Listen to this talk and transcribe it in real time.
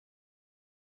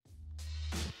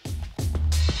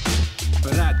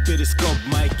Periscope,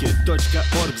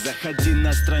 майки.орг. Заходи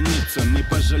на страницу, не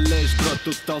пожалеешь, бро.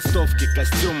 Тут толстовки,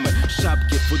 костюмы,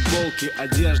 шапки, футболки,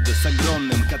 одежда с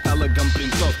огромным каталогом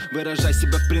принтов. Выражай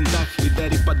себя в принтах и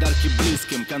дари подарки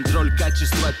близким. Контроль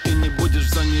качества, ты не будешь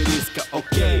в зоне риска.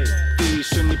 Окей, ты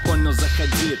еще не понял,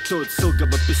 заходи. Тут ссылка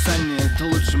в описании, это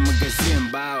лучший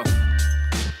магазин. Бау.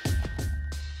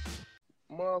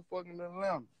 Motherfucking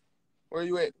Atlanta. Where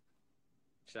you at?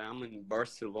 Shit, I'm in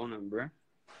Barcelona, bro.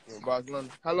 In Barcelona.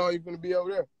 How long you gonna be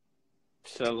over there?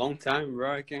 Shit, a long time,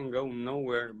 bro. I can't go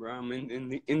nowhere, bro. I'm in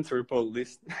the Interpol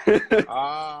list.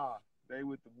 They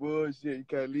with the bullshit. You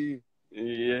can't leave.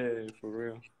 Yeah, for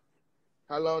real.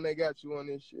 How long they got you on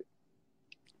this shit?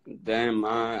 Damn,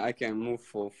 I can move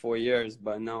for 4 years,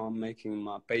 but now I'm making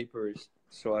my papers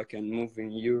so I can move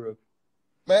in Europe.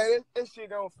 Man, this shit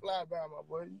gonna fly by, my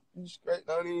boy. You straight.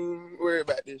 Don't even worry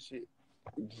about this shit.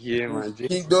 Yeah, man.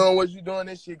 Keep doing what you doing.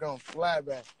 This shit gonna fly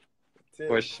by.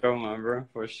 For sure, my bro.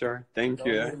 For sure. Thank Don't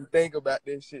you. even think about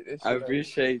this shit. I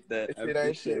appreciate that. This shit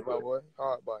ain't shit, my boy.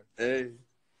 Hard body. Hey.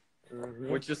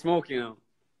 What you smoking on?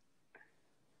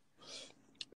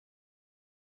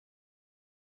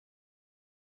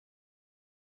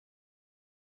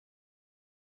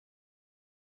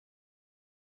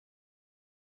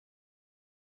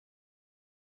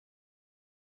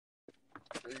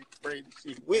 Spray the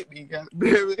shit with me,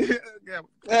 goddamn it.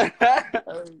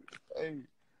 Hey,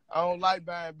 I don't like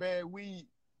buying bad weed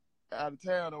out of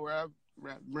town or where I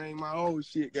bring my own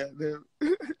shit, goddamn.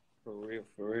 For real,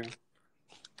 for real.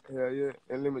 Yeah.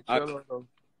 And limoncello though.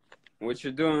 What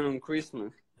you doing on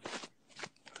Christmas?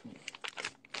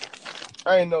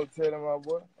 I ain't no telling, my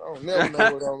boy. I don't never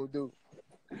know what I'm gonna do.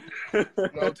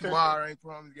 No, tomorrow ain't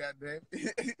promised, goddamn.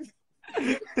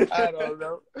 I don't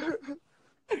know.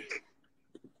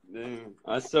 Damn,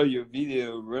 I saw your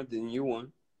video, bro, the new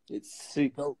one. It's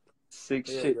sick. Dope. Sick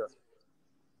shit.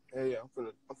 Yeah, I'm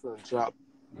finna drop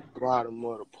bottom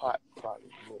of the pot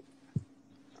probably.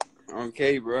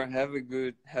 Okay, bro. Have a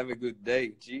good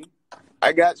day, G.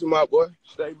 I got you, my boy.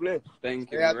 Stay blessed.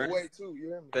 Thank you, Stay out bro. the way too, you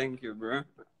hear me? Thank you, bro.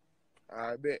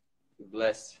 I bet.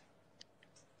 Bless.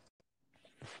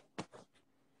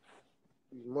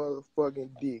 You motherfucking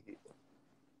dig it.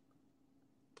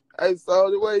 Hey,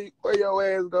 Soldier, where your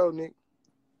ass go, nigga?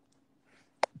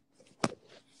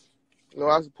 You know,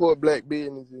 I support black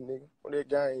businesses, nigga. What that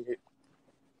gang get?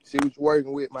 See what you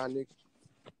working with, my nigga.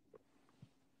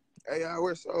 Hey,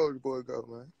 where Soldier Boy go,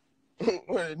 man?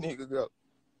 Where that nigga go?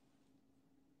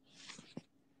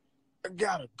 I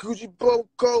got a Gucci boat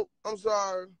coat. I'm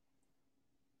sorry.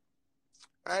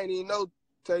 I ain't even know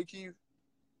Take You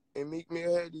and Meek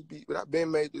Mill had this beat, but I been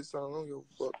made this song. I don't give a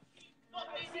fuck.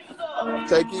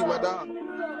 Take You, my dog.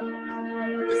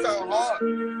 This sound hard.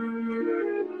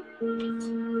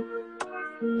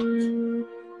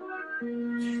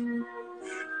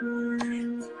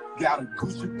 Got a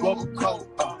Gucci bubble coat,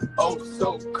 oh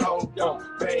so cold,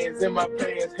 bands in my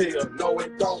pants, hell no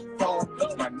it don't fold.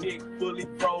 My neck fully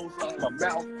froze, my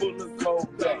mouth full of gold.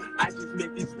 I just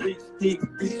make this bitch stick,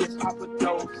 bitches pop a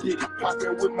dough, shit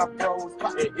poppin' with my bros,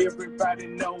 and everybody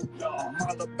know I'm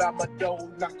all about my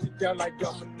dough, knock you down like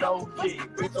domino. Yeah,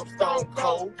 bitch I'm stone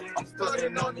cold, I'm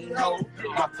studying on these hoes,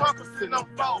 my pockets sitting on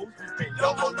foes, and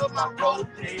yo hold up my road,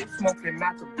 yeah, smoking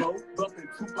out the boat, bumping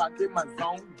Tupac in my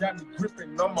zone, got me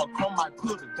gripping on my chrome, I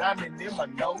put a diamond in my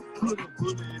nose, put a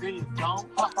bullet in his dome,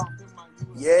 pop off in my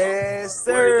Yes,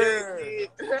 sir.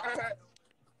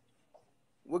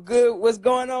 What good? What's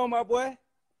going on, my boy?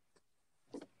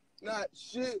 Not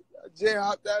shit. I just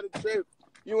hopped out of the trip.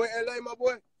 You in LA, my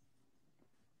boy?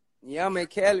 Yeah, I'm in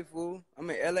Cali, fool. I'm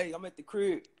in LA. I'm at the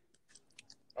crib.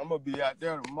 I'm gonna be out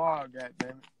there tomorrow,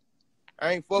 goddammit.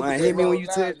 I ain't fucking Man, with hit me that when you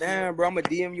roll touch live down, shit. bro. I'm gonna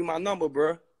DM you my number,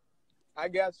 bro. I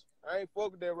got you. I ain't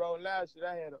fucking with that roll live shit.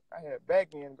 I had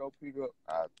back end to go pick up.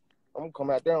 I'm gonna come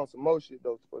out there on some more shit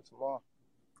though for tomorrow.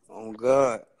 On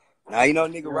God. Now you know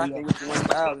nigga Yeah, rocking yeah. with the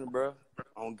 1,000, bro.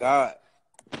 On God.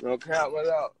 No count what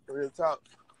out. Real talk.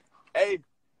 Hey,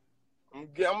 I'm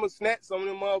gonna snatch some of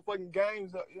them motherfucking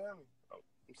games up. You hear me?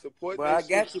 Support But that I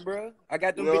got shit. you, bro. I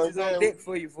got them You know what bitches I'm on saying? deck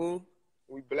for you, fool.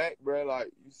 We black, bro.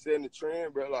 Like, you setting the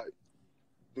trend, bro. Like,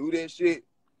 do that shit.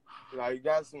 Like, you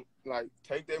got some, like,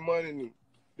 take that money and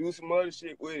do some other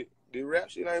shit with it. The rap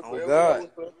shit ain't Oh, forever.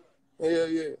 God. Hell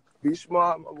yeah. Be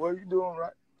smart, man. What you doing,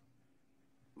 right?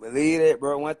 Believe that,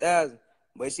 bro. 1,000.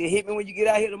 But shit, hit me when you get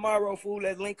out here tomorrow, fool.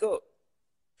 Let's link up.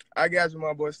 I got you,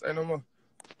 my boy. Say no more.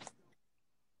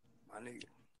 My nigga.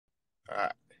 All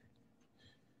right.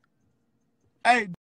 Hey.